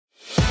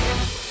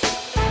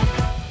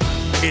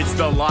It's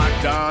the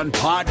Locked On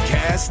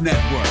Podcast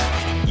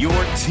Network, your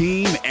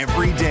team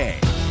every day.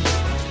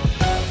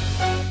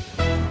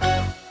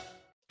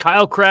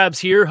 Kyle Krabs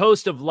here,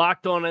 host of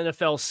Locked On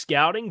NFL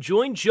Scouting.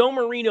 Join Joe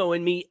Marino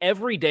and me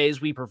every day as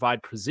we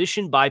provide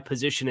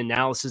position-by-position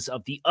analysis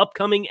of the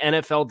upcoming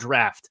NFL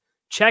Draft.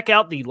 Check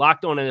out the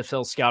Locked On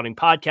NFL Scouting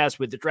podcast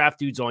with the Draft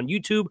Dudes on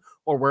YouTube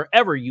or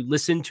wherever you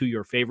listen to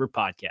your favorite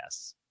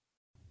podcasts.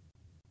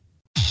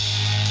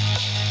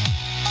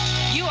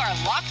 You are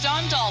Locked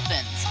On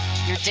Dolphins,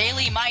 your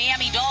daily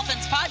Miami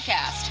Dolphins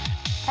podcast,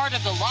 part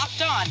of the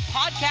Locked On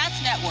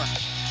Podcast Network,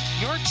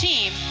 your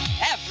team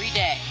every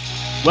day.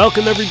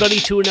 Welcome, everybody,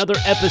 to another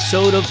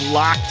episode of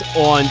Locked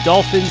On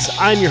Dolphins.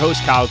 I'm your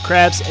host, Kyle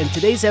Krabs, and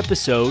today's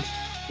episode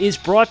is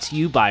brought to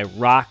you by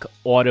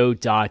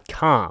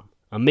RockAuto.com.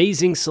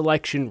 Amazing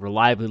selection,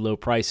 reliably low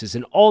prices,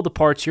 and all the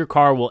parts your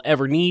car will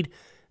ever need.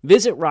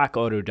 Visit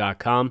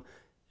RockAuto.com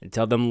and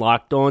tell them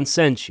Locked On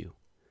sent you.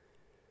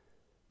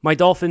 My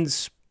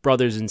Dolphins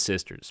brothers and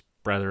sisters,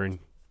 brethren,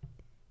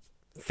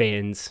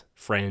 fans,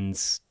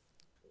 friends,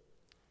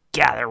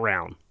 gather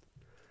around.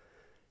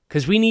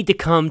 Because we need to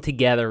come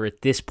together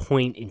at this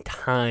point in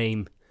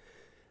time.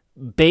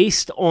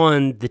 Based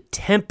on the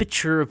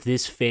temperature of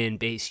this fan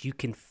base, you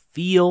can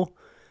feel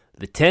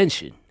the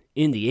tension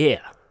in the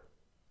air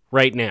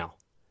right now.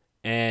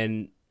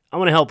 And I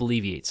want to help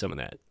alleviate some of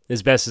that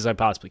as best as I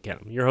possibly can.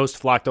 I'm your host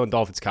of Locked On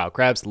Dolphins, Kyle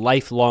Krabs,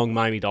 lifelong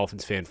Miami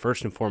Dolphins fan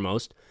first and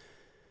foremost,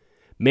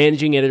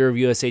 managing editor of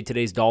USA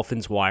Today's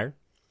Dolphins Wire,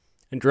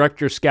 and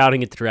director of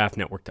scouting at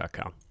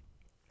thedraftnetwork.com.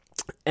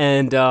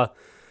 And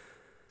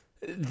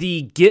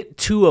the Get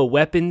to a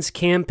Weapons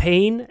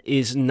campaign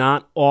is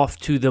not off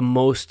to the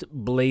most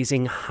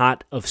blazing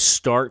hot of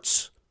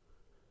starts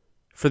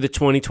for the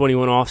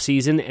 2021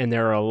 offseason, and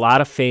there are a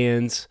lot of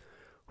fans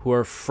who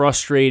are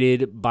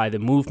frustrated by the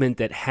movement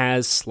that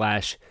has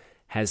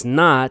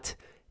not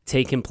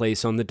taken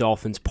place on the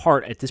Dolphins'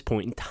 part at this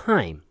point in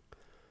time.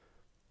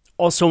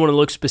 Also want to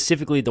look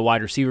specifically at the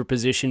wide receiver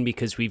position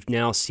because we've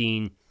now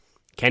seen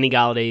Kenny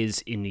Golladay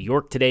is in New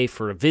York today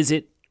for a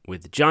visit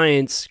with the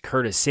Giants.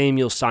 Curtis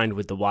Samuel signed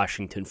with the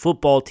Washington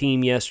football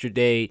team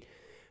yesterday.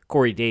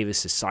 Corey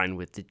Davis is signed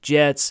with the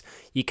Jets.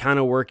 You kind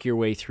of work your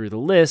way through the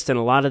list, and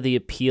a lot of the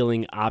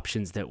appealing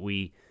options that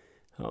we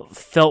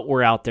felt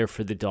were out there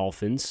for the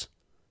Dolphins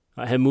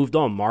have moved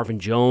on. Marvin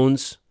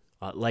Jones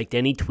liked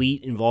any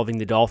tweet involving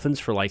the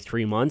Dolphins for like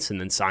 3 months and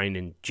then signed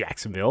in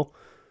Jacksonville.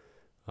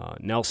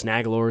 Nelson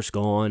Aguilar's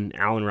gone.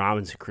 Allen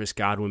Robinson, Chris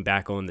Godwin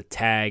back on the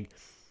tag.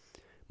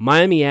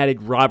 Miami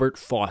added Robert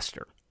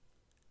Foster.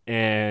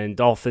 And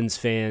Dolphins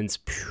fans,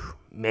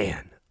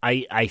 man,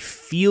 I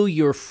feel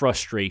your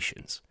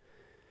frustrations.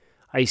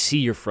 I see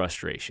your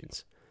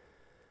frustrations.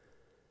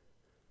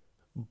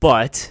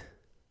 But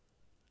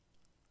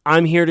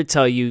I'm here to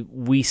tell you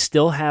we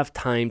still have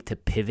time to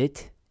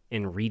pivot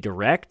and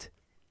redirect.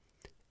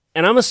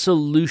 And I'm a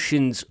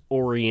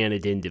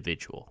solutions-oriented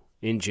individual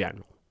in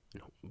general.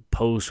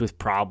 Posed with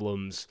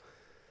problems.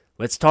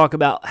 Let's talk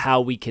about how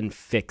we can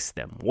fix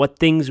them, what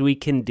things we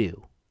can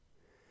do.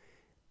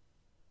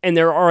 And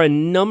there are a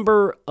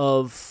number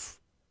of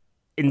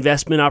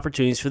investment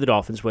opportunities for the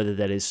Dolphins, whether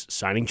that is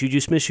signing Juju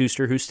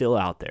Smith-Schuster, who's still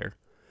out there,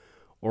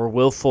 or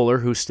Will Fuller,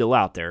 who's still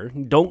out there.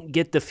 Don't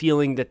get the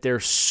feeling that they're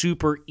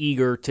super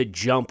eager to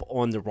jump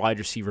on the wide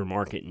receiver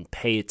market and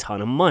pay a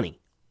ton of money.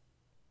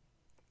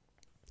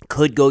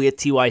 Could go get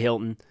T.Y.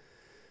 Hilton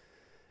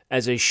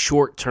as a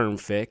short-term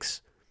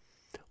fix.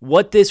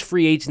 What this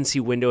free agency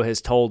window has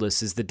told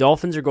us is the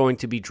Dolphins are going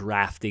to be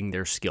drafting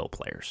their skill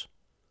players.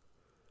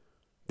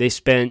 They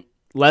spent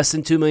less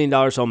than $2 million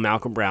on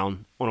Malcolm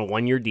Brown on a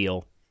one-year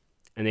deal,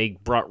 and they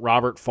brought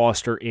Robert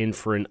Foster in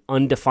for an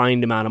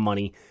undefined amount of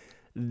money.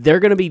 They're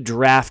going to be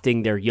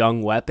drafting their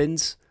young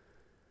weapons,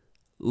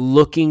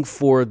 looking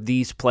for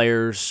these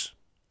players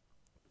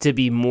to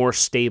be more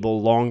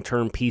stable,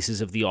 long-term pieces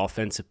of the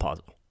offensive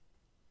puzzle.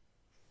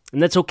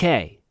 And that's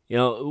okay. You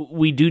know,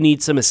 we do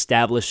need some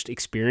established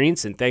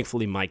experience, and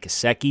thankfully Mike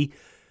Gesicki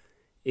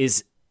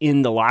is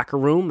in the locker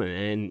room,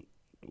 and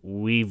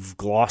we've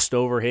glossed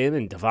over him,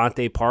 and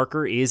Devontae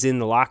Parker is in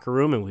the locker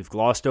room, and we've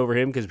glossed over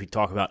him because we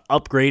talk about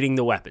upgrading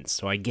the weapons,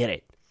 so I get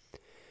it.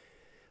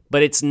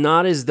 But it's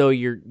not as though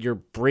you're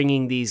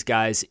bringing these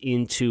guys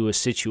into a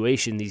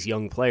situation, these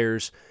young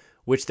players,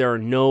 which there are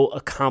no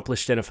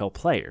accomplished NFL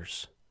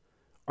players.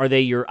 Are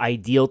they your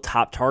ideal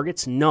top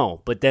targets?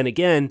 No. But then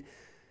again,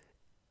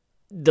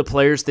 the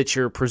players that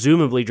you're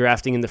presumably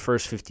drafting in the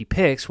first 50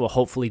 picks will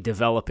hopefully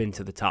develop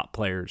into the top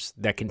players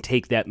that can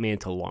take that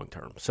mantle long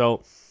term.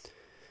 So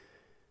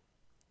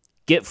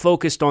get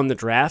focused on the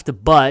draft,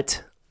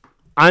 but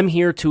I'm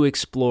here to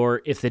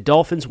explore if the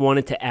Dolphins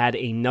wanted to add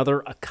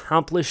another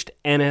accomplished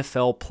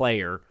NFL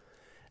player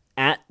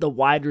at the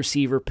wide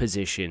receiver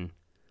position,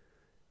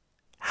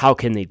 how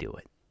can they do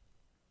it?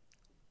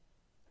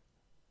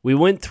 We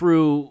went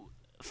through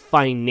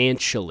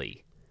financially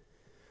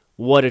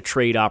what a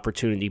trade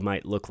opportunity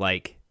might look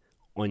like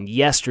on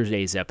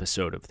yesterday's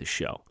episode of the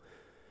show.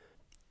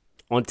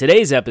 On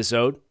today's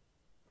episode,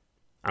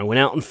 I went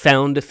out and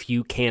found a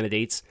few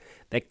candidates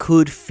that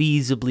could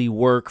feasibly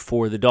work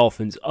for the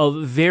Dolphins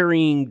of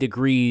varying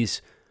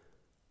degrees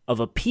of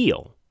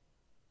appeal.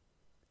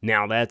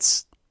 Now,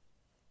 that's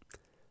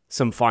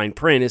some fine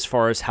print as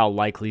far as how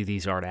likely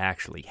these are to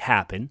actually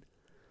happen.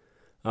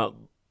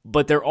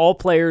 But they're all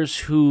players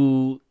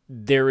who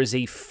there is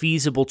a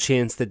feasible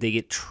chance that they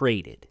get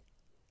traded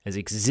as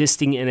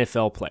existing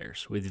NFL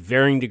players with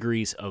varying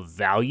degrees of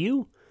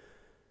value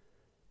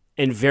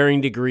and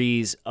varying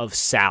degrees of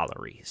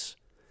salaries.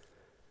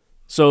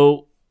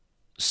 So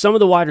some of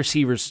the wide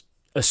receivers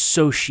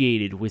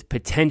associated with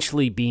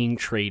potentially being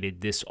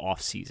traded this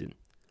offseason.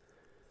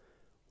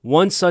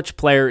 One such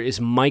player is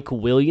Mike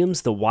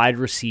Williams, the wide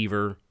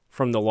receiver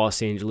from the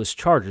Los Angeles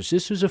Chargers.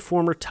 This was a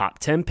former top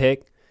 10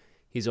 pick.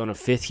 He's on a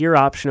fifth-year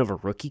option of a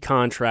rookie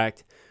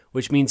contract,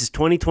 which means his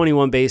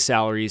 2021 base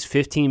salary is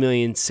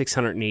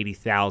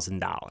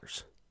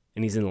 $15,680,000,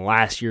 and he's in the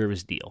last year of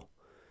his deal.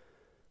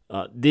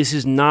 This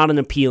is not an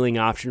appealing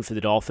option for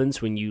the Dolphins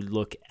when you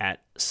look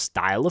at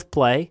style of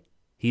play.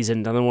 He's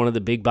another one of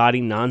the big-body,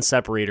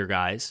 non-separator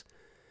guys.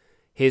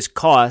 His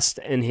cost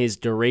and his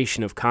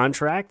duration of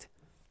contract,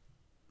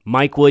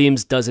 Mike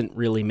Williams doesn't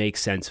really make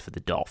sense for the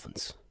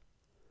Dolphins.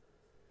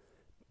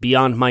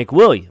 Beyond Mike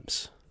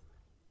Williams,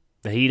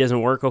 that he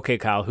doesn't work? Okay,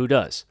 Kyle, who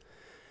does?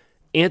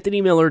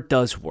 Anthony Miller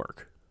does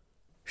work.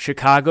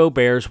 Chicago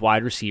Bears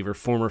wide receiver,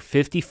 former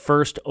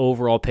 51st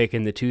overall pick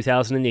in the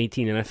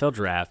 2018 NFL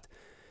Draft.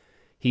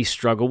 He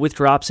struggled with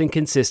drops and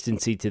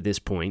consistency to this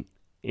point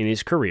in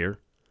his career,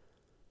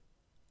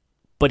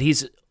 but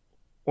he's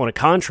on a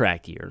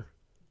contract year,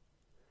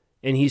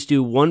 and he's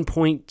due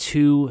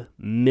 $1.2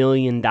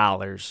 million in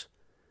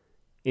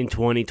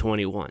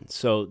 2021.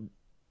 So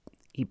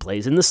he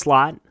plays in the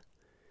slot.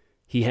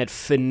 He had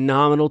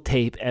phenomenal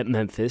tape at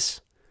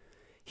Memphis.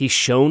 He's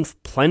shown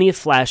plenty of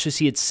flashes.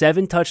 He had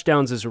 7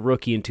 touchdowns as a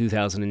rookie in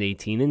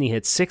 2018, and he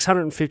had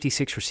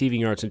 656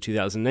 receiving yards in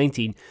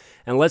 2019.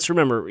 And let's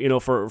remember,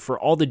 for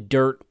all the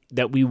dirt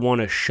that we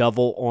want to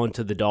shovel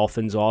onto the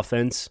Dolphins'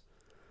 offense,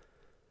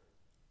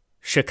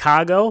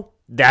 Chicago,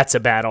 that's a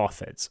bad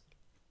offense.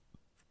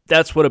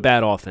 That's what a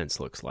bad offense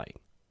looks like.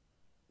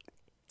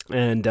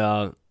 And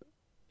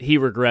he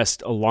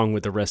regressed along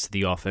with the rest of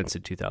the offense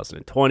in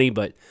 2020,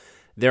 but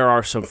there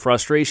are some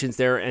frustrations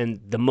there, and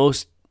the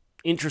most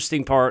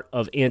interesting part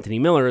of Anthony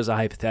Miller as a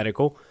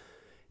hypothetical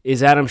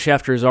is Adam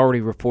Schefter has already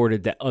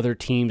reported that other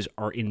teams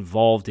are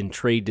involved in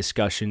trade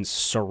discussions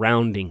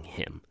surrounding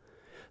him.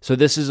 So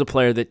this is a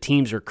player that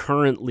teams are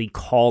currently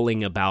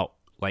calling about,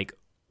 like,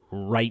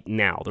 right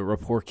now. The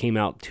report came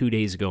out 2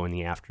 days ago in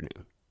the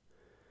afternoon.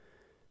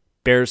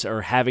 Bears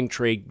are having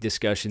trade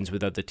discussions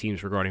with other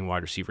teams regarding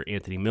wide receiver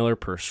Anthony Miller.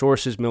 Per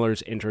sources, Miller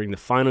is entering the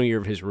final year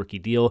of his rookie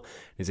deal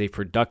and is a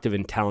productive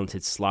and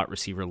talented slot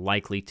receiver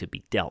likely to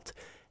be dealt.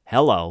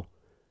 Hello.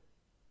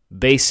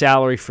 Base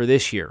salary for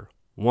this year,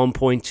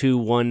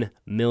 $1.21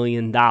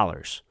 million.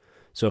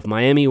 So if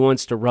Miami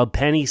wants to rub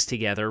pennies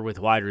together with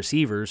wide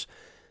receivers,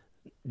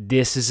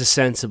 this is a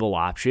sensible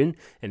option.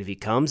 And if he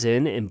comes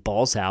in and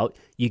balls out,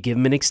 you give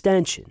him an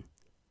extension.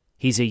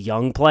 He's a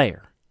young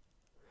player.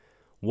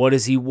 What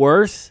is he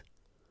worth?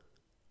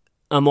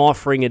 I'm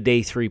offering a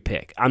day 3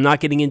 pick. I'm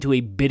not getting into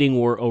a bidding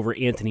war over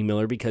Anthony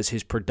Miller because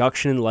his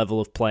production and level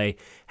of play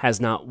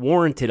has not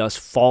warranted us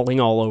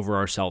falling all over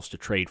ourselves to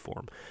trade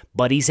for him.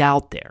 But he's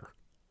out there.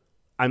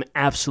 I'm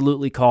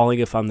absolutely calling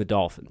if I'm the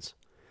Dolphins.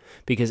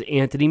 Because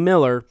Anthony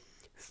Miller,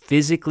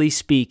 physically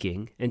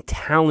speaking and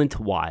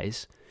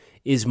talent-wise,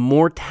 is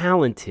more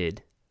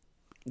talented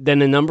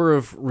than a number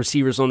of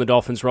receivers on the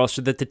Dolphins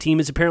roster that the team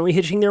is apparently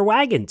hitching their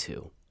wagon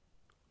to.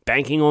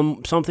 Banking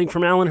on something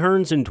from Allen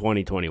Hurns in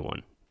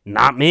 2021.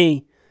 Not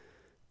me.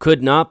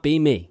 Could not be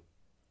me.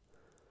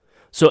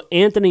 So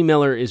Anthony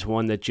Miller is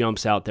one that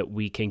jumps out that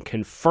we can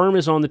confirm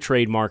is on the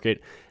trade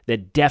market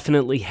that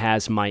definitely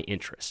has my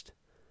interest.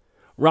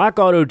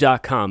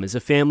 RockAuto.com is a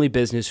family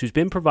business who's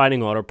been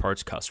providing auto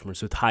parts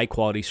customers with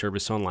high-quality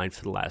service online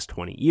for the last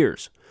 20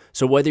 years.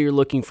 So whether you're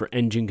looking for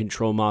engine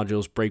control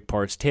modules, brake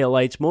parts,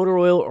 taillights, motor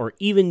oil, or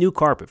even new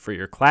carpet for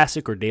your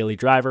classic or daily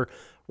driver,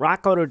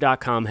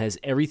 RockAuto.com has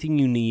everything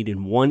you need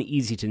in one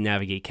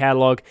easy-to-navigate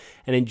catalog,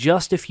 and in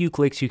just a few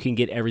clicks, you can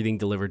get everything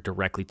delivered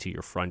directly to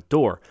your front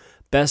door.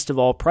 Best of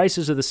all,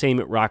 prices are the same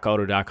at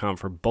RockAuto.com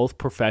for both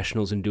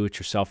professionals and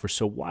do-it-yourselfers,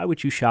 so why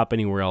would you shop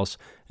anywhere else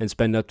and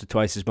spend up to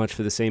twice as much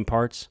for the same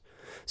parts?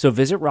 So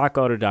visit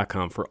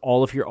RockAuto.com for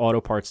all of your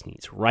auto parts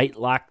needs. Right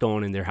locked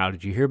on in their How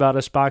Did You Hear About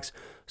Us box,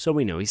 so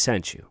we know he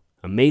sent you.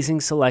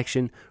 Amazing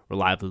selection,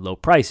 reliably low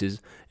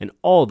prices, and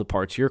all the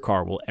parts your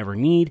car will ever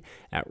need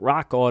at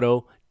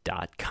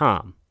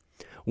RockAuto.com.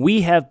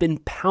 We have been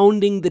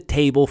pounding the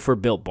table for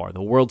Built Bar,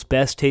 the world's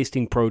best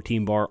tasting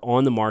protein bar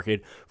on the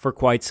market for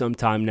quite some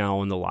time now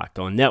on the Locked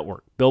On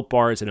Network. Built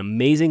Bar is an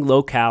amazing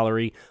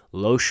low-calorie,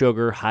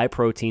 low-sugar,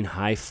 high-protein,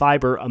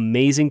 high-fiber,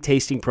 amazing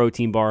tasting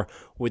protein bar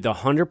with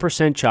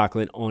 100%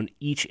 chocolate on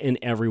each and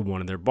every one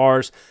of their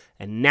bars.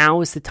 And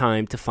now is the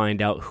time to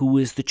find out who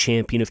is the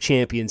champion of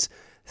champions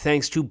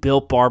thanks to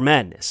Built Bar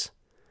Madness.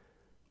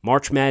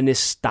 March Madness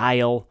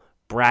style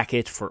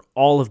bracket for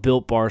all of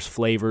Built Bar's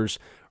flavors.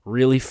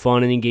 Really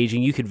fun and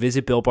engaging. You could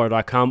visit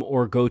BuiltBar.com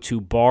or go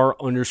to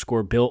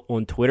bar_built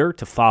on Twitter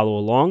to follow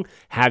along,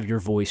 have your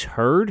voice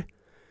heard.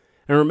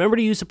 And remember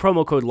to use the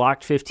promo code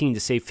LOCKED15 to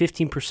save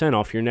 15%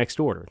 off your next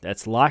order.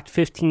 That's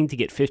LOCKED15 to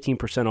get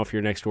 15% off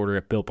your next order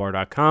at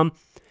BuiltBar.com.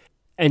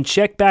 And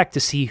check back to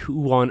see who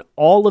won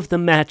all of the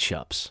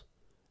matchups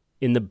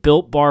in the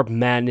Built Bar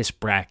Madness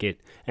bracket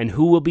and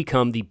who will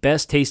become the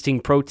best tasting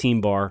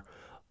protein bar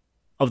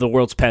of the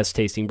world's best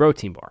tasting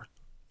protein bar.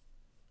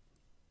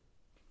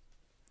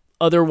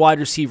 Other wide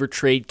receiver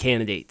trade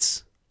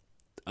candidates.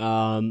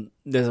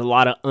 There's a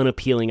lot of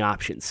unappealing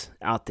options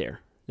out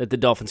there that the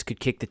Dolphins could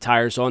kick the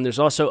tires on. There's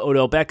also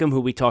Odell Beckham, who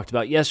we talked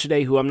about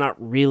yesterday, who I'm not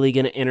really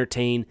going to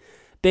entertain.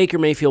 Baker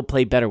Mayfield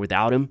played better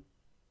without him.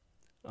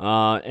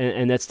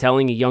 And that's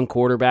telling. A young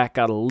quarterback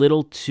got a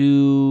little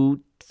too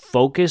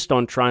focused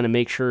on trying to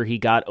make sure he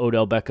got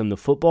Odell Beckham the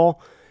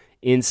football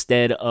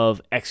instead of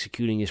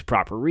executing his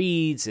proper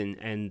reads,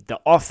 and the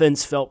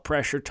offense felt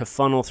pressure to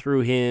funnel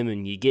through him,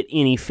 and you get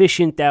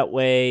inefficient that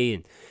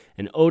way,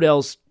 and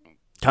Odell's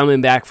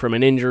coming back from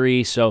an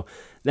injury, so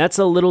that's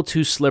a little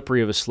too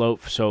slippery of a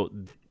slope. So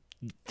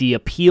the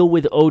appeal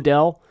with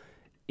Odell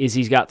is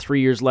he's got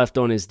 3 years left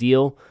on his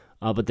deal,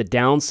 but the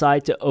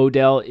downside to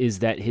Odell is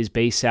that his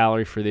base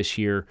salary for this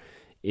year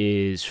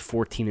is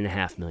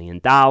 $14.5 million.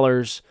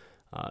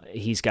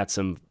 He's got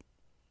some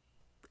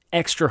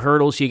extra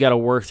hurdles you got to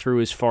work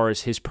through as far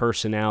as his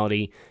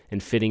personality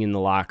and fitting in the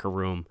locker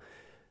room.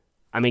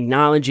 I'm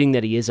acknowledging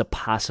that he is a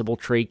possible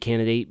trade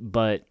candidate,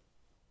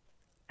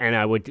 and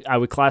I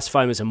would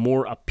classify him as a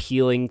more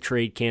appealing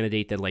trade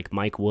candidate than like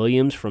Mike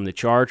Williams from the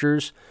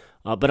Chargers,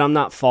 but I'm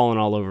not falling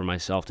all over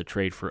myself to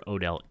trade for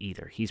Odell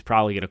either. He's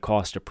probably going to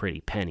cost a pretty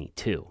penny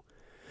too.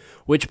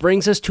 Which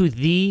brings us to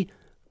the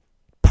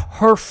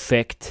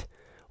perfect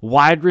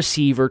wide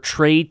receiver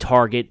trade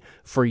target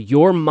for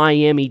your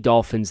Miami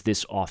Dolphins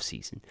this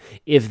offseason.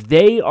 If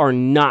they are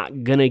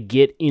not going to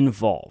get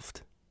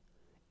involved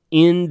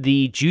in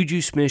the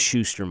Juju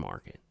Smith-Schuster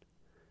market,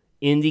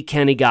 in the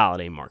Kenny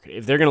Golladay market,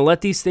 if they're going to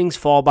let these things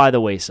fall by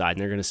the wayside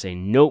and they're going to say,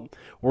 nope,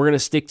 we're going to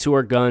stick to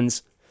our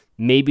guns,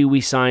 maybe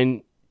we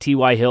sign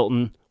T.Y.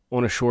 Hilton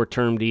on a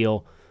short-term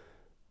deal,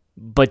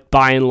 but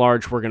by and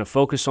large, we're going to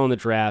focus on the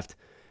draft,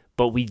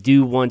 but we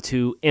do want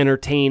to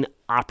entertain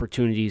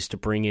opportunities to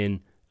bring in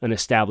an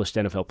established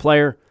NFL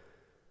player.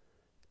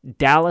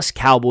 Dallas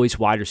Cowboys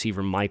wide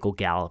receiver Michael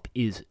Gallup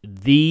is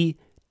the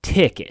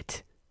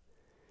ticket.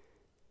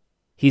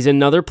 He's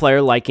another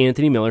player like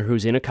Anthony Miller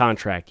who's in a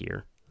contract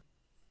year.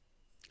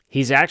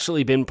 He's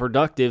actually been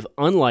productive,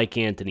 unlike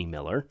Anthony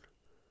Miller.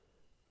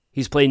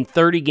 He's played in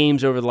 30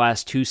 games over the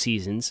last 2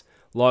 seasons,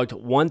 logged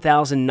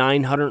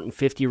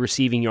 1,950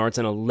 receiving yards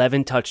and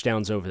 11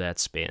 touchdowns over that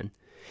span.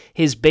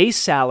 His base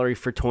salary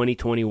for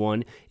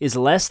 2021 is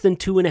less than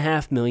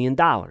 $2.5 million.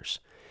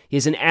 He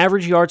has an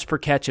average yards per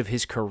catch of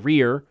his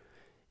career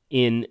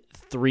in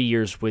 3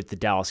 years with the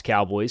Dallas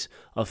Cowboys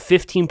of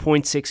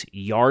 15.6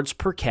 yards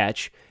per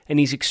catch, and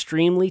he's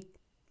extremely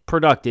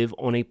productive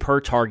on a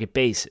per-target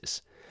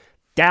basis.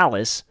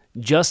 Dallas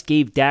just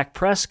gave Dak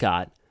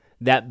Prescott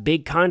that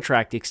big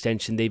contract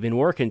extension they've been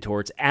working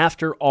towards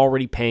after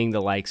already paying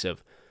the likes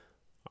of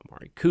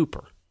Amari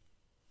Cooper,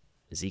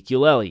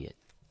 Ezekiel Elliott,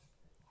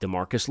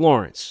 DeMarcus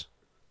Lawrence,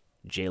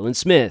 Jalen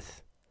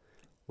Smith,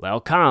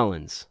 La'el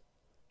Collins,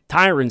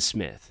 Tyron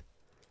Smith,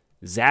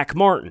 Zach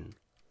Martin,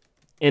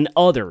 and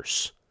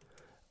others.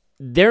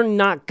 They're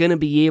not going to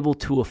be able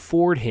to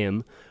afford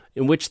him,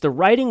 in which the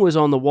writing was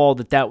on the wall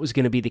that was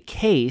going to be the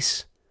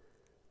case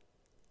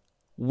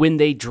when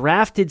they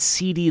drafted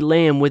CeeDee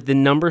Lamb with the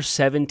number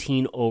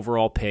 17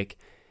 overall pick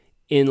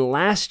in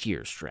last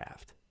year's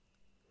draft.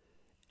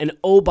 And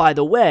oh, by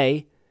the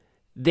way,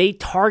 they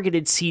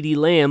targeted CeeDee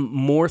Lamb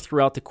more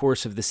throughout the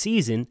course of the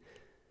season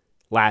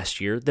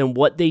last year than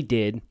what they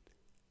did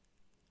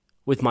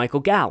with Michael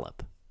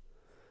Gallup.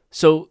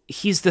 So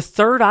he's the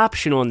third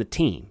option on the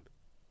team.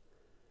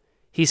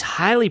 He's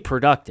highly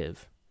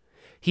productive.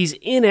 He's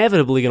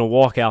inevitably going to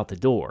walk out the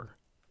door.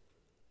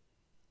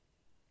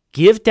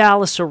 Give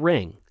Dallas a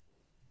ring.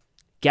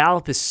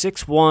 Gallup is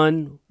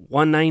 6'1",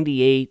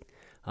 198,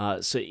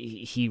 so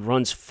he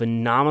runs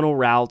phenomenal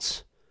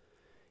routes.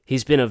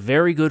 He's been a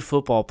very good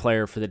football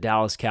player for the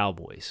Dallas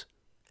Cowboys.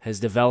 Has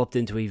developed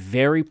into a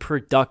very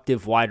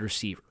productive wide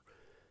receiver.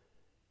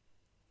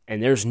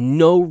 And there's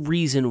no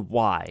reason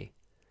why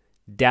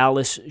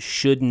Dallas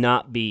should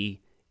not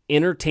be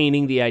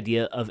entertaining the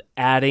idea of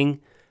adding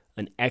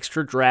an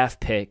extra draft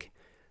pick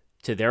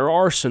to their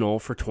arsenal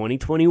for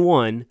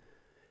 2021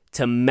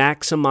 to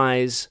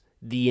maximize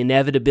the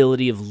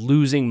inevitability of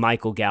losing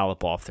Michael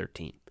Gallup off their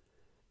team.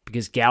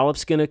 Because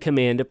Gallup's going to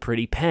command a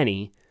pretty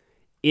penny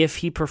if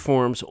he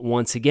performs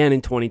once again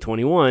in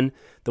 2021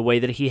 the way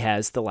that he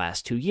has the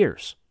last 2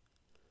 years.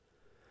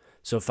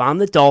 So if I'm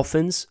the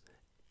Dolphins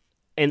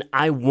and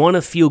I want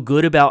to feel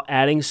good about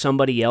adding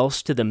somebody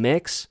else to the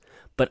mix,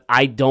 but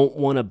I don't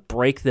want to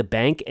break the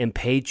bank and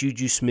pay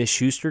Juju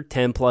Smith-Schuster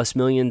 $10+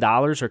 million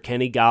or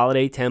Kenny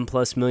Golladay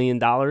 $10+ million,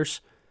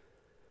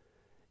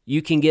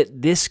 you can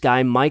get this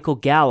guy, Michael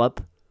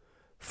Gallup,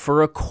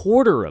 for a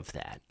quarter of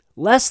that.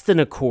 Less than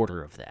a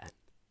quarter of that.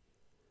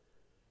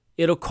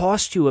 It'll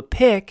cost you a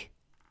pick,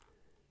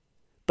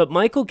 but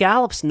Michael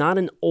Gallup's not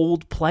an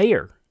old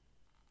player.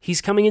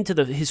 He's coming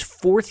into his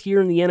fourth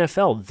year in the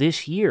NFL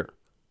this year.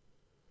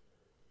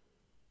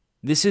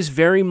 This is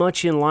very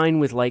much in line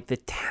with like the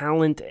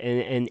talent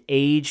and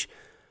age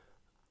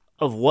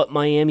of what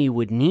Miami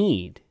would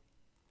need.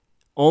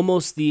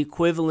 Almost the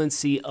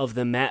equivalency of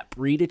the Matt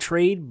Breida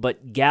trade,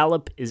 but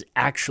Gallup is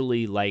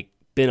actually like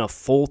been a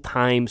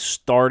full-time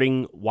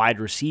starting wide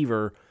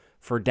receiver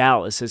for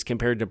Dallas as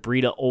compared to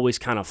Breida always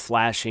kind of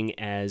flashing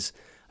as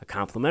a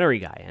complimentary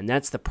guy. And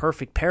that's the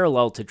perfect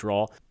parallel to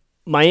draw.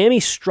 Miami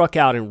struck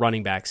out in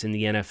running backs in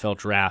the NFL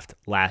draft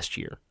last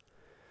year.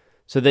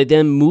 So they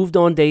then moved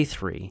on day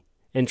 3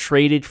 and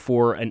traded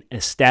for an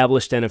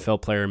established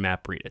NFL player,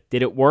 Matt Breida.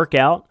 Did it work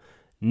out?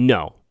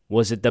 No.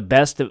 Was it the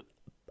best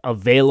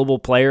available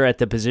player at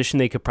the position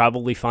they could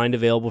probably find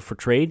available for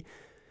trade?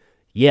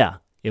 Yeah,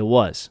 it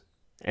was.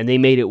 And they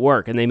made it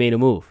work, and they made a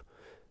move.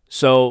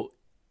 So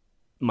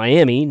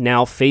Miami,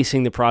 now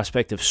facing the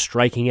prospect of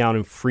striking out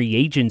in free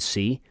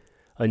agency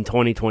in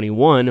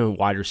 2021 on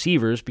wide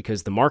receivers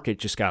because the market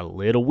just got a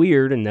little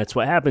weird, and that's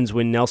what happens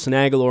when Nelson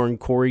Aguilar and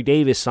Corey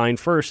Davis signed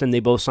first, and they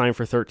both signed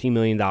for $13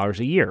 million a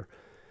year.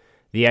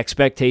 The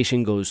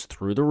expectation goes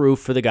through the roof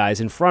for the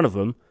guys in front of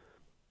them,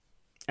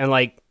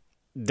 and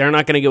they're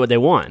not going to get what they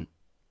want.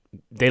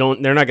 They're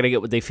not going to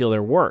get what they feel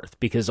they're worth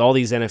because all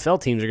these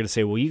NFL teams are going to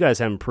say, well, you guys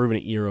haven't proven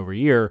it year over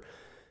year,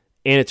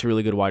 and it's a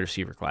really good wide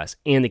receiver class,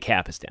 and the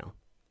cap is down.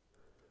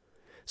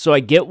 So I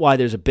get why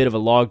there's a bit of a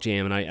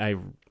logjam,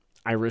 and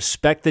I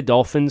respect the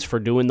Dolphins for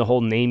doing the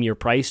whole name your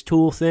price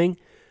tool thing,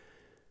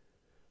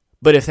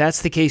 but if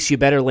that's the case, you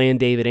better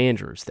land David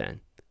Andrews then.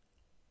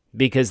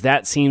 Because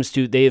that seems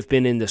to, they have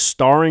been in the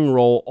starring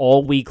role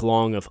all week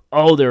long of,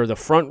 they're the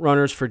front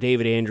runners for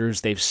David Andrews.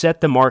 They've set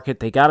the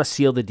market. They got to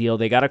seal the deal.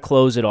 They got to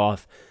close it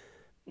off.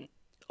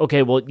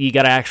 Okay, well, you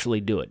got to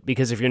actually do it.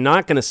 Because if you're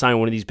not going to sign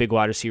one of these big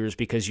wide receivers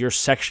because you're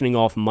sectioning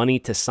off money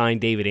to sign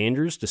David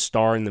Andrews to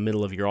star in the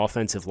middle of your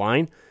offensive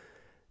line,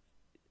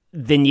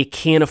 then you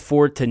can't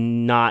afford to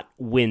not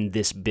win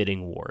this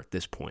bidding war at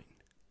this point.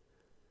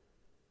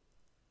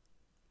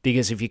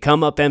 Because if you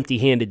come up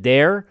empty-handed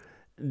there,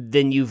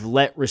 then you've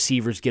let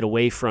receivers get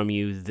away from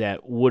you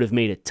that would have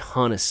made a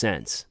ton of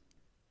sense.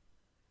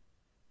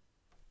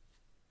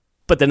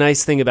 But the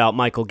nice thing about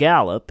Michael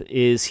Gallup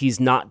is he's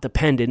not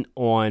dependent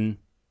on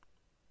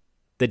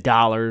the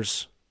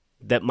dollars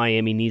that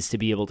Miami needs to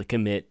be able to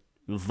commit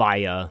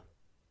via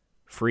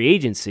free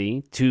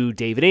agency to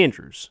David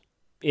Andrews.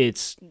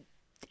 Is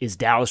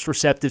Dallas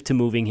receptive to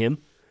moving him?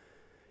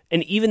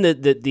 And even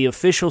the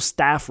official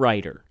staff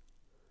writer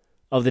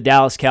of the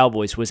Dallas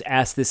Cowboys was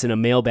asked this in a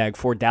mailbag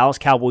for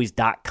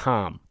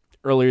DallasCowboys.com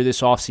earlier this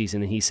offseason,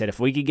 and he said,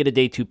 if we could get a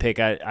day 2 pick,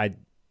 I'd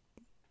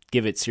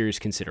give it serious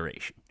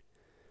consideration.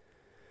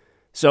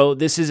 So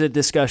this is a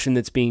discussion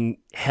that's being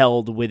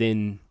held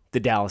within the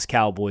Dallas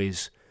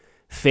Cowboys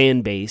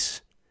fan base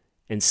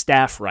and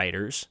staff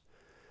writers.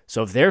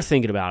 So if they're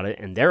thinking about it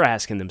and they're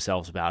asking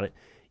themselves about it,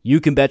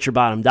 you can bet your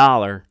bottom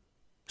dollar,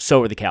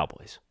 so are the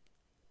Cowboys.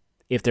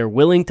 If they're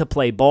willing to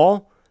play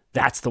ball,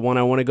 that's the one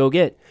I want to go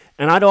get.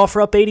 And I'd offer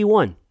up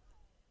 81.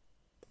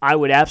 I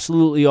would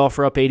absolutely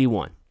offer up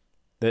 81.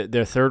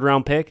 Their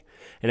third-round pick.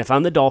 And if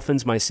I'm the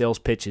Dolphins, my sales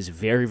pitch is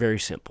very, very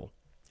simple.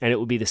 And it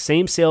would be the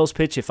same sales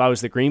pitch if I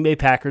was the Green Bay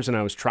Packers and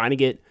I was trying to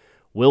get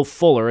Will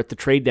Fuller at the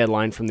trade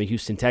deadline from the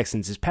Houston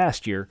Texans this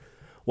past year,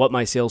 what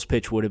my sales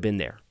pitch would have been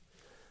there.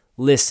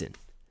 Listen,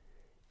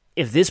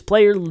 if this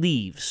player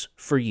leaves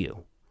for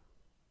you,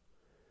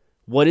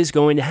 what is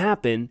going to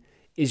happen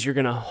is you're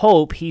going to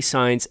hope he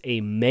signs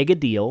a mega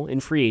deal in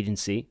free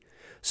agency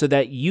so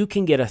that you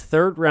can get a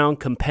third-round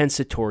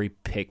compensatory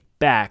pick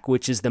back,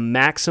 which is the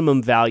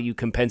maximum value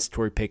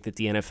compensatory pick that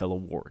the NFL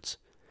awards.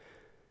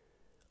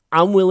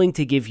 I'm willing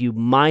to give you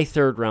my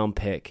third-round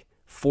pick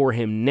for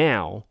him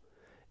now,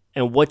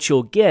 and what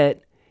you'll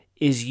get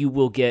is you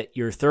will get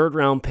your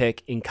third-round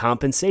pick in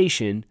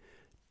compensation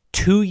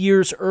 2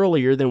 years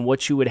earlier than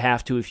what you would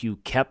have to if you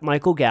kept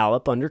Michael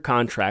Gallup under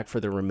contract for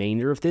the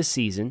remainder of this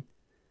season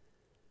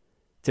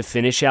to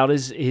finish out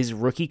his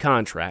rookie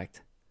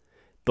contract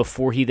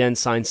before he then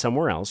signs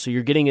somewhere else. So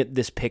you're getting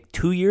this pick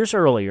 2 years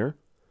earlier,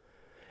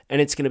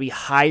 and it's going to be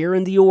higher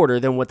in the order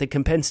than what the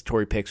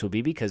compensatory picks will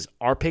be because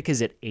our pick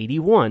is at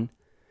 81.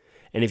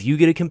 And if you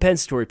get a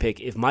compensatory pick,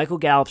 if Michael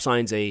Gallup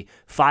signs a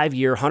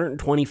 5-year,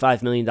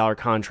 $125 million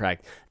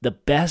contract, the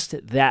best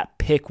that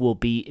pick will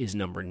be is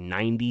number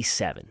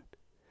 97.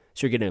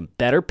 So you're getting a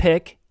better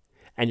pick,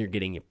 and you're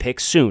getting your pick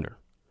sooner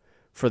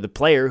for the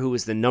player who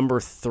is the number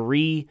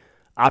 3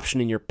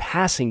 option in your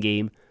passing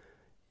game,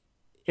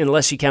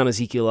 unless you count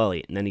Ezekiel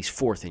Elliott, and then he's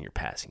 4th in your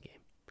passing game.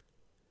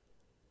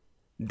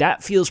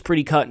 That feels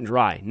pretty cut and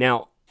dry.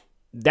 Now,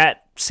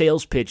 that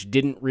sales pitch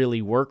didn't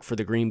really work for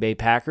the Green Bay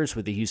Packers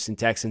with the Houston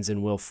Texans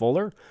and Will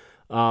Fuller,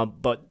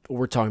 but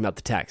we're talking about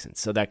the Texans,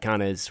 so that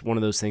kind of is one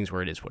of those things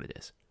where it is what it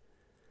is.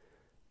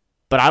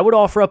 But I would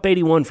offer up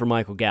 81 for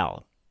Michael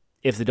Gallup.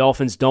 If the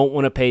Dolphins don't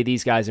want to pay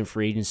these guys in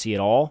free agency at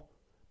all,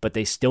 but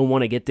they still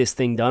want to get this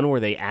thing done where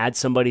they add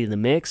somebody to the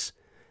mix,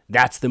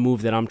 that's the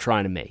move that I'm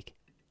trying to make.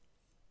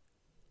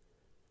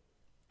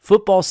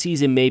 Football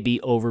season may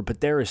be over, but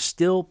there is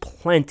still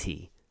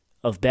plenty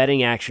of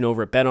betting action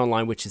over at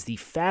BetOnline, which is the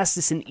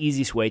fastest and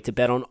easiest way to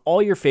bet on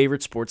all your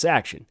favorite sports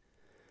action.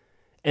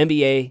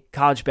 NBA,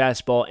 college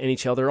basketball,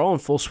 NHL, they're all in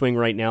full swing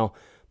right now.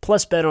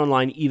 Plus,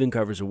 BetOnline even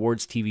covers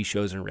awards, TV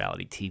shows, and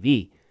reality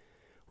TV.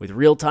 With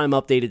real-time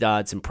updated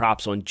odds and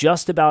props on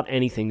just about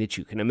anything that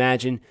you can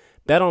imagine,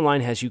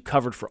 BetOnline has you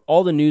covered for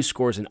all the news,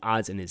 scores, and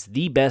odds and is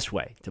the best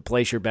way to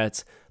place your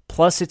bets.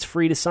 Plus, it's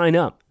free to sign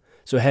up.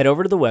 So head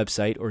over to the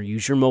website or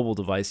use your mobile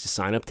device to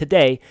sign up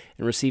today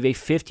and receive a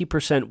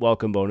 50%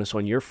 welcome bonus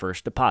on your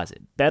first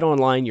deposit.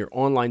 BetOnline, your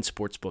online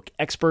sportsbook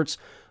experts.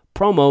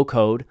 Promo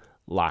code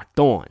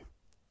LOCKEDON.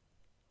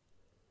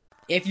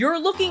 If you're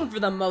looking for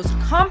the most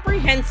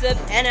comprehensive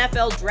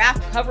NFL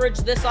draft coverage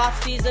this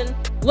offseason,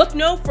 look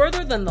no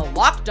further than the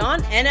Locked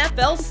On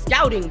NFL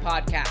Scouting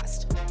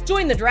Podcast.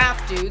 Join the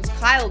draft dudes,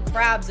 Kyle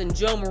Krabs and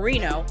Joe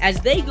Marino,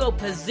 as they go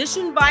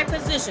position by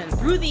position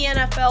through the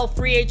NFL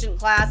free agent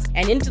class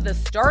and into the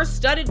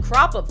star-studded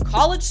crop of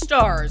college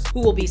stars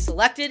who will be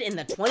selected in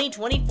the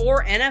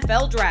 2024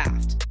 NFL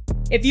Draft.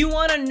 If you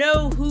want to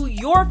know who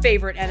your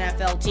favorite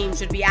NFL team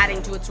should be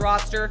adding to its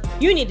roster,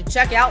 you need to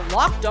check out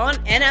Locked On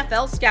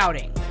NFL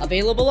Scouting,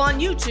 available on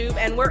YouTube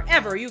and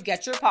wherever you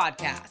get your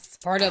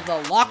podcasts. Part of the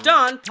Locked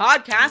On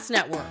Podcast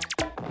Network,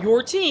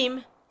 your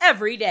team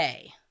every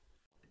day.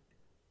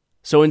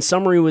 So in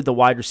summary with the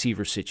wide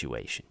receiver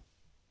situation,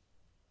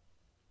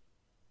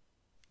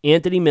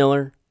 Anthony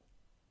Miller,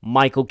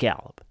 Michael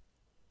Gallup,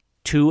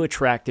 two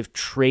attractive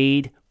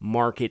trade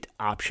market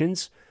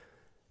options.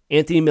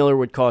 Anthony Miller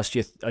would cost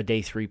you a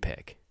day 3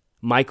 pick.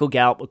 Michael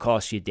Gallup would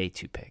cost you a day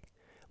 2 pick.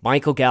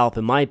 Michael Gallup,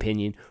 in my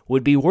opinion,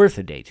 would be worth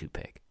a day 2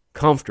 pick.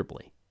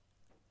 Comfortably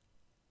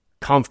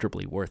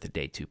worth a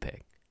day 2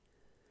 pick.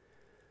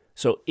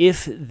 So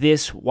if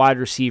this wide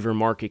receiver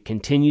market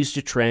continues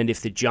to trend,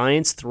 if the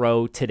Giants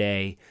throw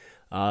today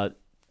 $13,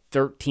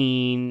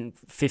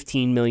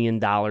 $15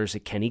 million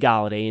at Kenny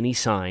Golladay and he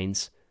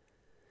signs,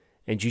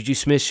 and Juju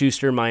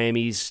Smith-Schuster,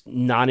 Miami's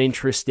not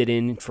interested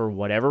in for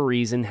whatever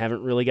reason,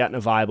 haven't really gotten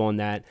a vibe on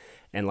that.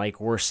 And like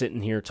we're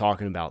sitting here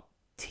talking about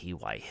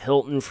T.Y.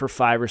 Hilton for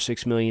 $5 or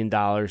 $6 million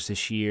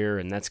this year,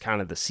 and that's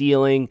kind of the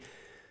ceiling.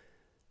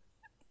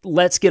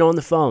 Let's get on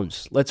the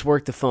phones. Let's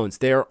work the phones.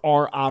 There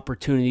are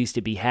opportunities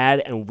to be had,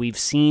 and we've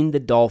seen the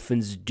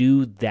Dolphins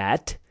do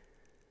that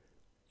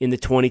in the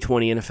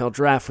 2020 NFL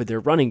Draft with their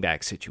running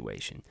back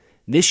situation.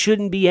 This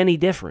shouldn't be any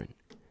different.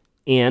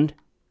 And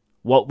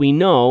what we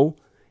know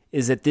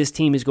is that this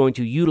team is going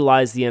to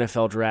utilize the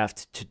NFL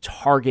Draft to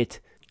target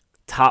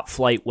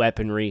top-flight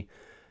weaponry.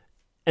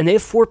 And they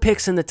have 4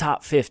 picks in the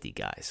top 50,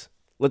 guys.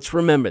 Let's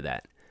remember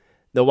that.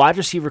 The wide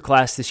receiver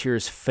class this year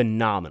is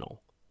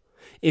phenomenal.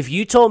 If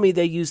you told me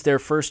they used their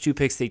first 2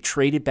 picks, they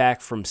traded back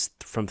from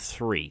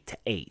 3 to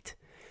 8,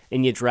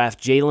 and you draft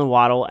Jalen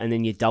Waddle, and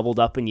then you doubled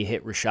up and you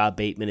hit Rashad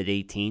Bateman at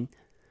 18,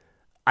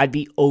 I'd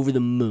be over the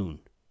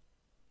moon.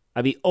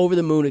 I'd be over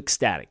the moon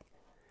ecstatic.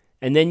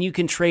 And then you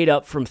can trade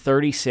up from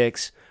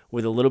 36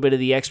 with a little bit of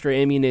the extra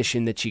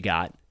ammunition that you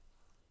got,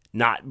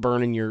 not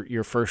burning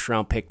your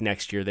first-round pick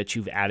next year that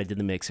you've added to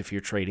the mix if you're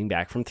trading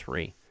back from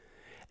 3.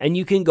 And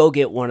you can go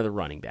get one of the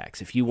running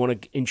backs. If you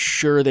want to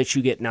ensure that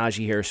you get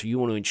Najee Harris, or you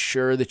want to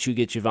ensure that you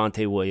get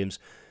Javonte Williams,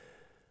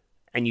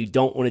 and you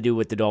don't want to do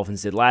what the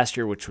Dolphins did last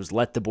year, which was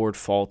let the board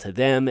fall to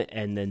them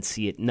and then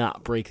see it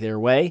not break their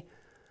way,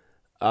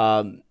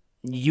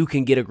 you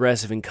can get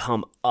aggressive and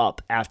come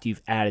up after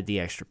you've added the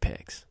extra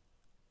picks.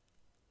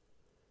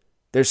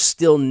 There's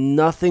still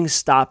nothing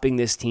stopping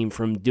this team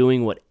from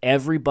doing what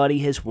everybody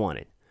has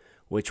wanted,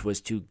 which was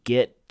to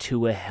get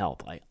to a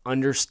help. I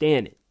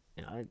understand it.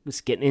 I was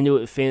getting into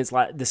it with fans.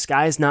 The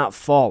sky's not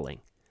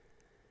falling.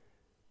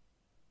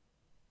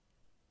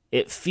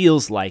 It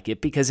feels like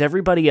it because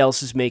everybody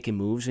else is making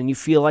moves and you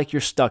feel like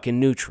you're stuck in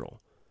neutral.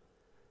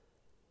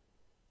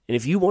 And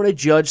if you want to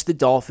judge the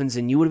Dolphins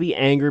and you want to be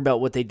angry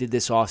about what they did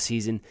this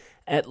offseason,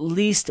 at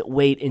least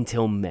wait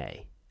until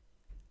May.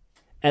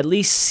 At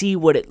least see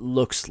what it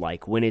looks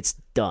like when it's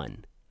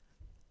done.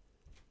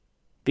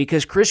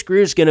 Because Chris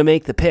Grier's going to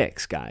make the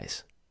picks,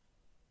 guys.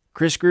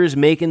 Chris Grier's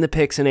making the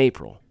picks in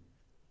April.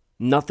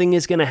 Nothing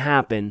is going to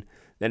happen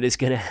that is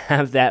going to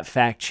have that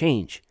fact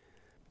change.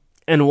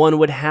 And one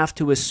would have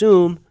to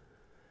assume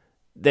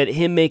that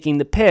him making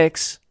the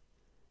picks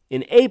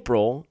in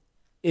April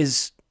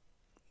is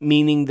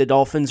meaning the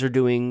Dolphins are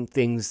doing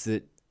things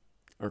that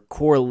are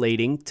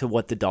correlating to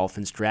what the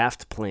Dolphins'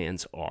 draft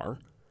plans are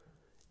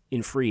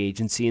in free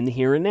agency in the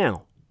here and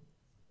now.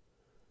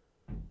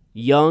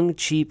 Young,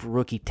 cheap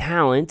rookie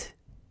talent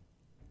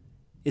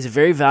is a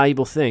very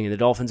valuable thing, and the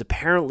Dolphins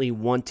apparently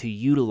want to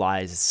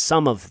utilize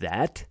some of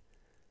that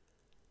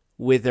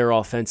with their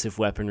offensive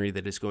weaponry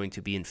that is going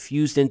to be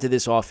infused into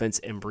this offense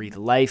and breathe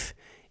life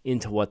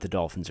into what the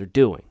Dolphins are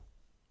doing.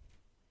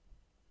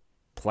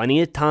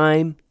 Plenty of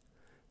time,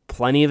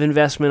 plenty of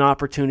investment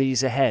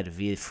opportunities ahead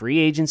via free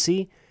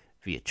agency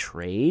via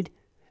trade,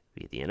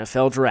 via the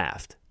NFL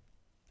draft.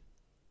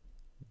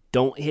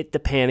 Don't hit the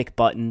panic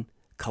button.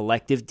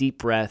 Collective deep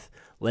breath.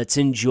 Let's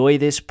enjoy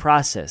this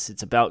process.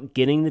 It's about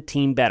getting the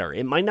team better.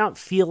 It might not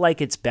feel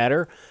like it's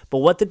better, but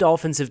what the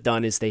Dolphins have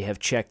done is they have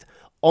checked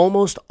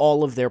almost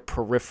all of their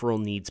peripheral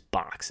needs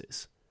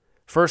boxes.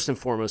 First and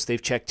foremost,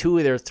 they've checked 2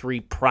 of their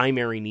 3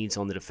 primary needs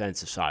on the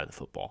defensive side of the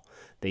football.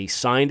 They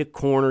signed a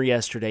corner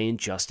yesterday in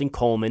Justin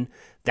Coleman.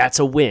 That's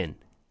a win.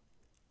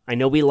 I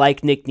know we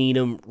like Nick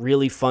Needham.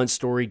 Really fun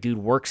story. Dude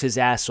works his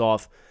ass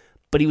off.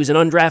 But he was an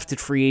undrafted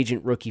free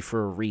agent rookie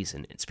for a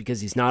reason. It's because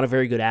he's not a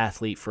very good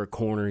athlete for a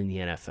corner in the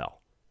NFL.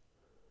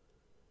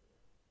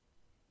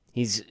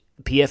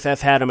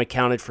 PFF had him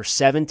accounted for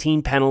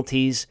 17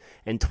 penalties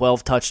and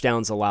 12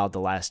 touchdowns allowed the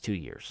last 2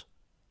 years.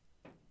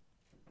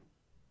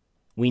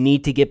 We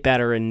need to get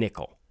better in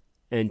nickel.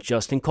 And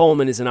Justin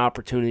Coleman is an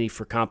opportunity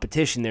for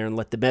competition there and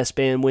let the best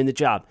man win the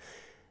job.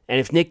 And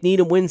if Nick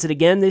Needham wins it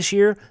again this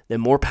year, then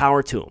more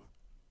power to him.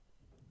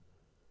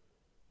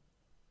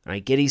 I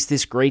get he's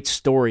this great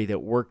story that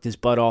worked his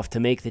butt off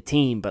to make the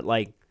team, but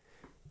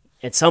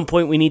at some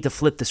point we need to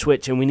flip the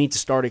switch and we need to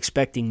start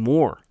expecting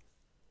more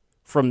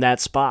from that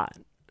spot.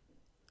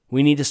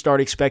 We need to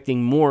start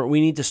expecting more. We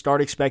need to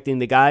start expecting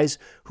the guys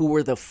who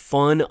were the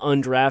fun,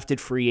 undrafted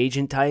free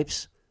agent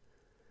types,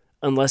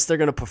 unless they're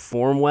going to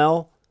perform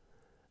well,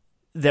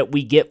 that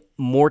we get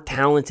more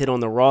talented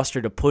on the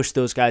roster to push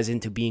those guys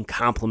into being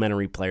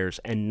complementary players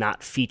and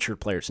not featured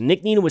players.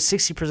 Nick Needham was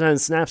 60% of the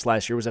snaps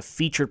last year, was a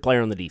featured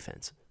player on the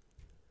defense.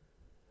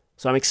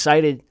 So I'm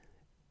excited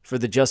for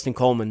the Justin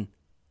Coleman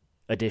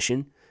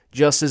addition,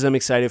 just as I'm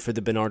excited for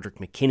the Benardrick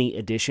McKinney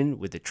addition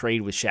with the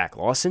trade with Shaq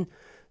Lawson.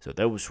 So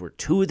those were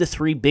 2 of the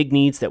 3 big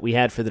needs that we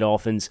had for the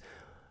Dolphins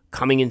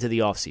coming into the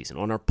offseason.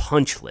 On our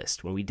punch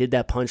list, when we did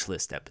that punch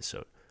list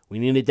episode, we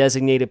need a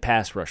designated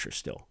pass rusher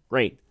still.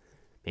 Great.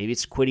 Maybe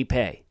it's Kwity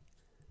Paye.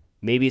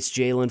 Maybe it's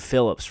Jalen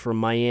Phillips from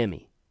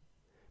Miami.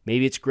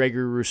 Maybe it's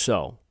Gregory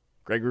Rousseau.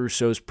 Gregory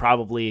Rousseau's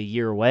probably a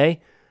year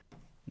away.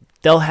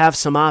 They'll have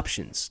some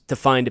options to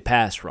find a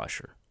pass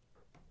rusher.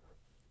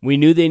 We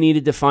knew they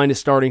needed to find a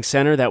starting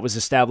center. That was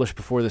established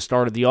before the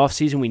start of the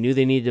offseason. We knew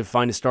they needed to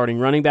find a starting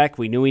running back.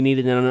 We knew we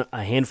needed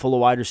a handful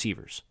of wide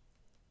receivers.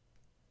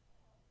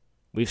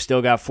 We've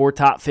still got 4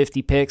 top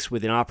 50 picks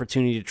with an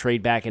opportunity to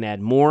trade back and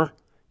add more.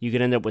 You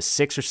could end up with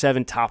 6 or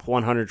 7 top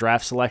 100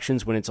 draft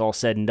selections when it's all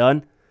said and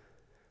done.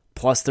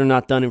 Plus, they're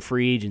not done in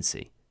free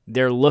agency.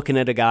 They're looking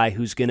at a guy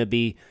who's going to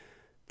be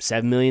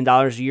 $7 million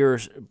a year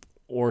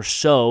or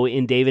so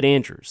in David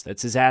Andrews.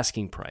 That's his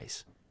asking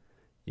price.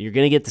 You're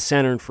going to get the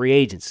center in free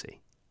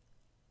agency.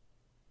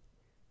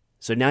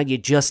 So now you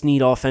just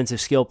need offensive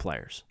skill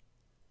players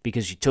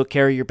because you took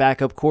care of your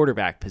backup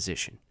quarterback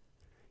position.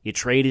 You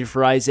traded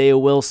for Isaiah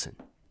Wilson.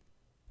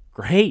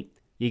 Great.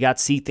 You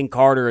got Ethan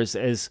Carter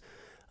as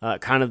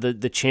kind of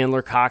the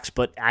Chandler Cox,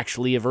 but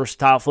actually a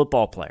versatile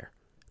football player.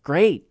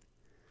 Great.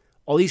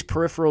 All these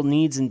peripheral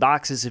needs and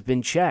boxes have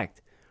been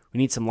checked. We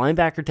need some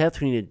linebacker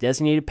depth. We need a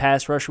designated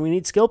pass rusher. We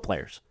need skill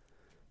players.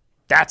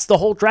 That's the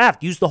whole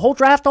draft. Use the whole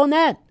draft on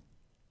that.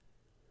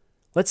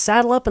 Let's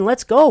saddle up and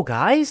let's go,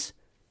 guys.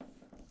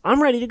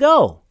 I'm ready to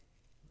go.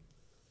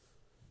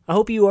 I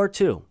hope you are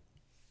too.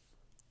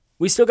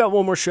 We still got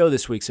one more show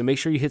this week, so make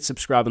sure you hit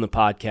subscribe on the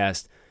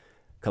podcast.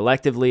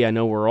 Collectively, I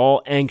know we're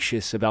all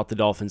anxious about the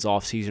Dolphins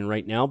offseason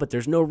right now, but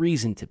there's no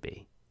reason to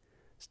be.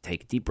 So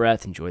take a deep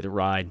breath, enjoy the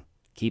ride.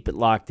 Keep it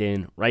locked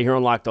in right here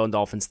on Locked On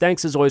Dolphins.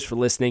 Thanks as always for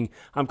listening.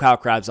 I'm Kyle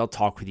Krabs. I'll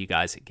talk with you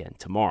guys again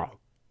tomorrow.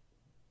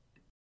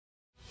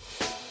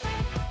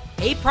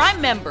 Hey, Prime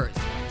members,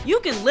 you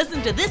can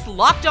listen to this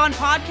Locked On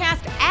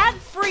podcast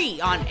ad-free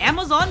on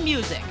Amazon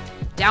Music.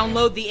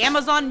 Download the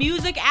Amazon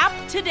Music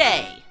app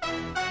today.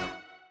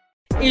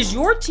 Is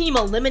your team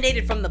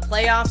eliminated from the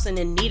playoffs and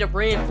in need of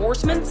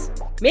reinforcements?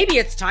 Maybe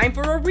it's time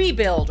for a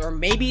rebuild, or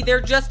maybe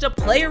they're just a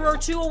player or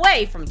 2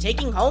 away from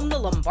taking home the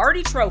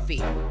Lombardi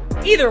Trophy.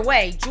 Either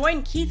way,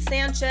 join Keith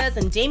Sanchez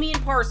and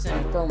Damian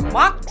Parson for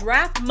Mock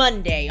Draft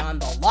Monday on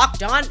the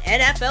Locked On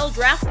NFL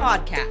Draft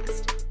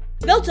Podcast.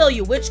 They'll tell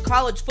you which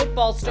college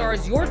football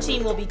stars your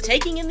team will be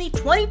taking in the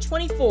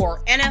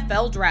 2024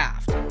 NFL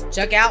Draft.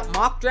 Check out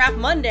Mock Draft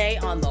Monday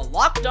on the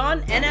Locked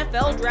On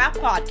NFL Draft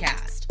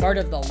Podcast, part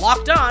of the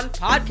Locked On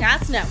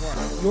Podcast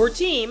Network. Your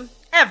team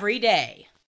every day.